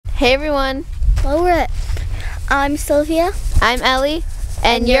Hey everyone. Lower it. I'm Sylvia. I'm Ellie.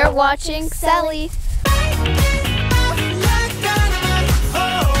 And you're watching Sellie.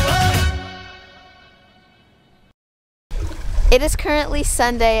 It is currently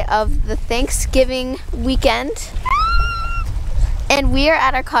Sunday of the Thanksgiving weekend. And we are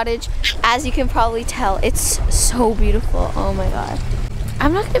at our cottage. As you can probably tell, it's so beautiful. Oh my god.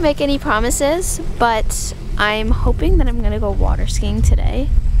 I'm not going to make any promises, but I'm hoping that I'm going to go water skiing today,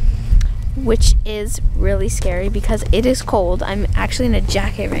 which is really scary because it is cold. I'm actually in a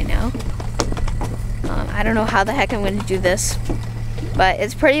jacket right now. I don't know how the heck I'm going to do this, but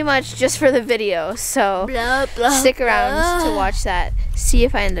it's pretty much just for the video, so Blah, blah, stick around to watch that. See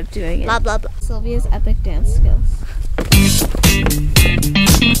if I end up doing it. Blah, blah, blah. Sylvia's epic dance skills.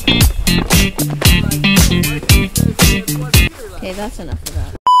 Okay, that's enough of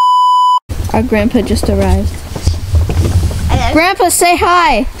that. Our grandpa just arrived. Hello. Grandpa, say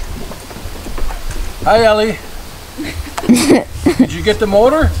hi! Hi, Ellie. Did you get the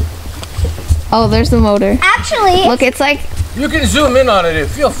motor? Oh, there's the motor. Actually, Look, it's like... You can zoom in on it.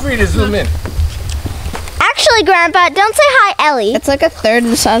 Feel free to zoom in. actually, Grandpa, don't say hi, Ellie. It's like a third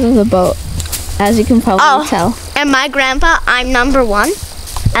the size of the boat, as you can probably tell. And my grandpa, I'm number one.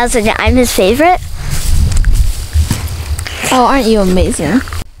 As in, I'm his favorite. Oh, aren't you amazing?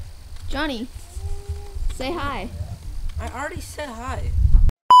 Johnny, say hi. I already said hi.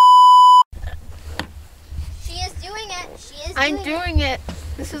 She is doing it. I'm doing it.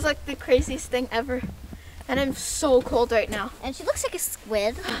 This is like the craziest thing ever. And I'm so cold right now. And she looks like a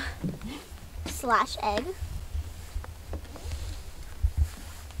squid slash egg.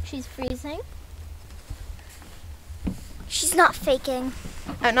 She's freezing. She's not faking.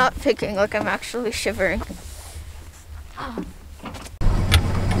 I'm not faking, like I'm actually shivering. Want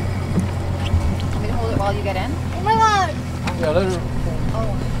me to hold it while you get in? Oh my god! Yeah, let her.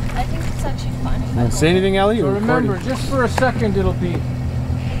 Oh, I think it's actually funny. Want to say anything, Ellie? So Or remember, recording? just for a second, it'll be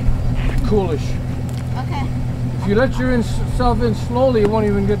coolish. Okay. If you let yourself in slowly, it won't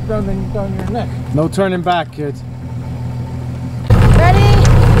even get down your neck. No turning back, kids. Ready?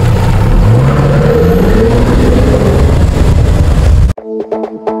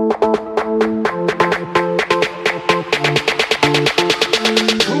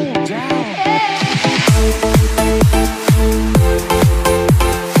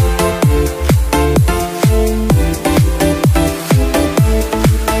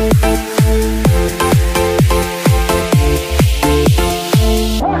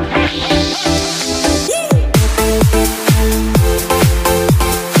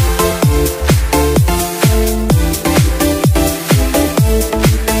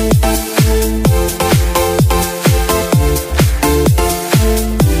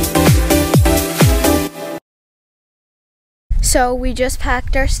 So we just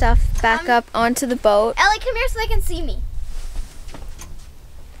packed our stuff back up onto the boat. Ellie, come here so they can see me.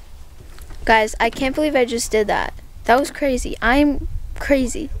 Guys, I can't believe I just did that. That was crazy. I'm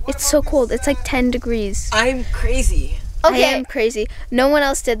crazy. It's so cold. It's like 10 degrees. I'm crazy. Okay. I am crazy. No one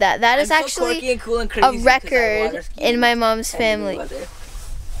else did that. That is I'm so actually quirky and cool and crazy a 'cause I record water ski in my mom's in any family. weather.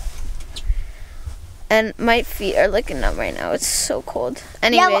 And my feet are looking numb right now. It's so cold.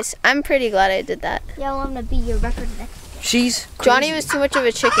 Anyways, I'm pretty glad I did that. Yeah, well, I'm gonna be your record next. She's crazy. Johnny was too much of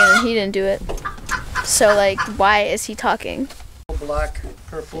a chicken and he didn't do it. So like, why is he talking? Black,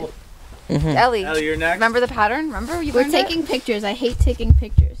 purple. Ellie, Ellie, you're next. remember the pattern? Remember you We're learned it? taking pictures. I hate taking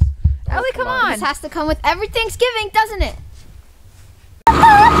pictures. Ellie, come on. This has to come with every Thanksgiving, doesn't it?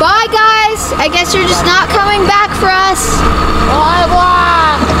 Bye guys. I guess you're just not coming back for us.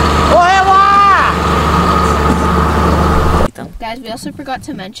 Guys, we also forgot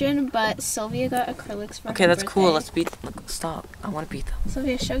to mention, but Sylvia got acrylics for Okay, her that's cool. birthday. Let's beat. Look, stop. I want to beat them.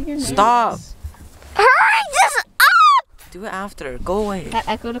 Sylvia, show your nails. Stop. Hurry this up! Do it after. Go away. That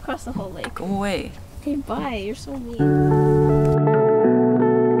echoed across the whole lake. Go away. Okay, bye. You're so mean.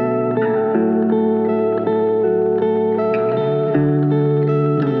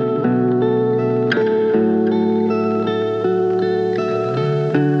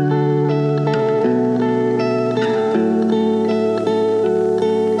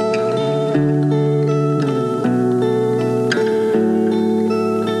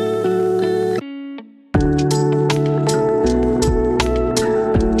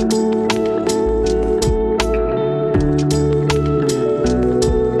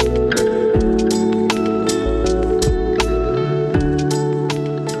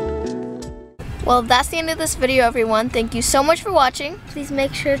 Well, that's the end of this video, everyone. Thank you so much for watching. Please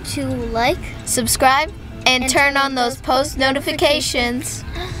make sure to like, Subscribe, and turn on those post notifications.